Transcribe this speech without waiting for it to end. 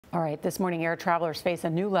All right, this morning air travelers face a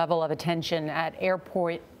new level of attention at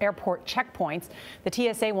airport checkpoints.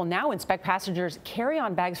 The TSA will now inspect passengers'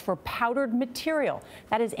 carry-on bags for powdered material.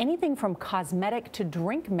 That is anything from cosmetic to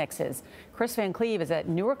drink mixes. Kris Van Cleave is at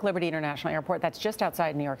Newark Liberty International Airport. That's just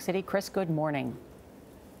outside New York City. Kris, good morning.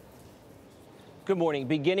 Good morning.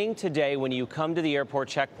 Beginning today, when you come to the airport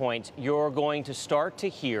checkpoint, you're going to start to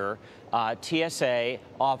hear TSA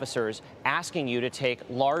officers asking you to take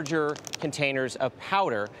larger containers of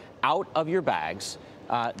powder out of your bags.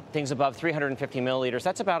 Things above 350 milliliters,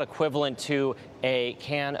 that's about equivalent to a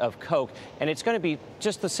can of Coke. And it's going to be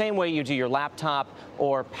just the same way you do your laptop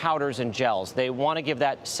or powders and gels. They want to give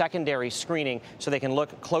that secondary screening so they can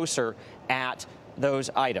look closer at those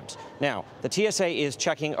items. Now, the TSA is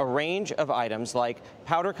checking a range of items like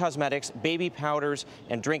powder cosmetics, baby powders,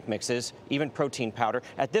 and drink mixes, even protein powder.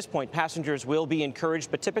 At this point, passengers will be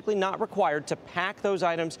encouraged, but typically not required, to pack those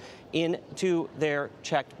items into their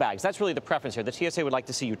checked bags. That's really the preference here. The TSA would like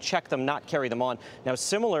to see you check them, not carry them on. Now,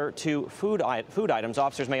 similar to food items,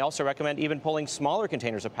 officers may also recommend even pulling smaller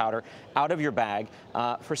containers of powder out of your bag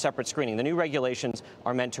for separate screening. The new regulations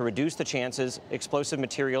are meant to reduce the chances explosive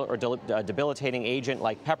material or debilitating agent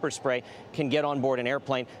like pepper spray can get on board an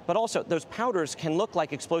airplane, but also those powders can look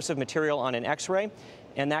like explosive material on an X-ray,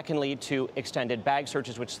 and that can lead to extended bag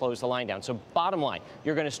searches, which slows the line down. So bottom line,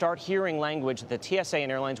 you're going to start hearing language that the TSA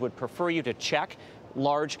and airlines would prefer you to check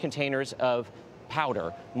large containers of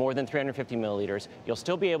powder, more than 350 milliliters. You'll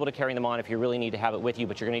still be able to carry them on if you really need to have it with you,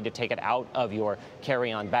 but you're going to need to take it out of your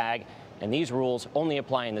carry-on bag. And these rules only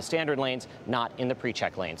apply in the standard lanes, not in the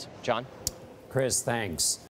pre-check lanes. John? Kris, thanks.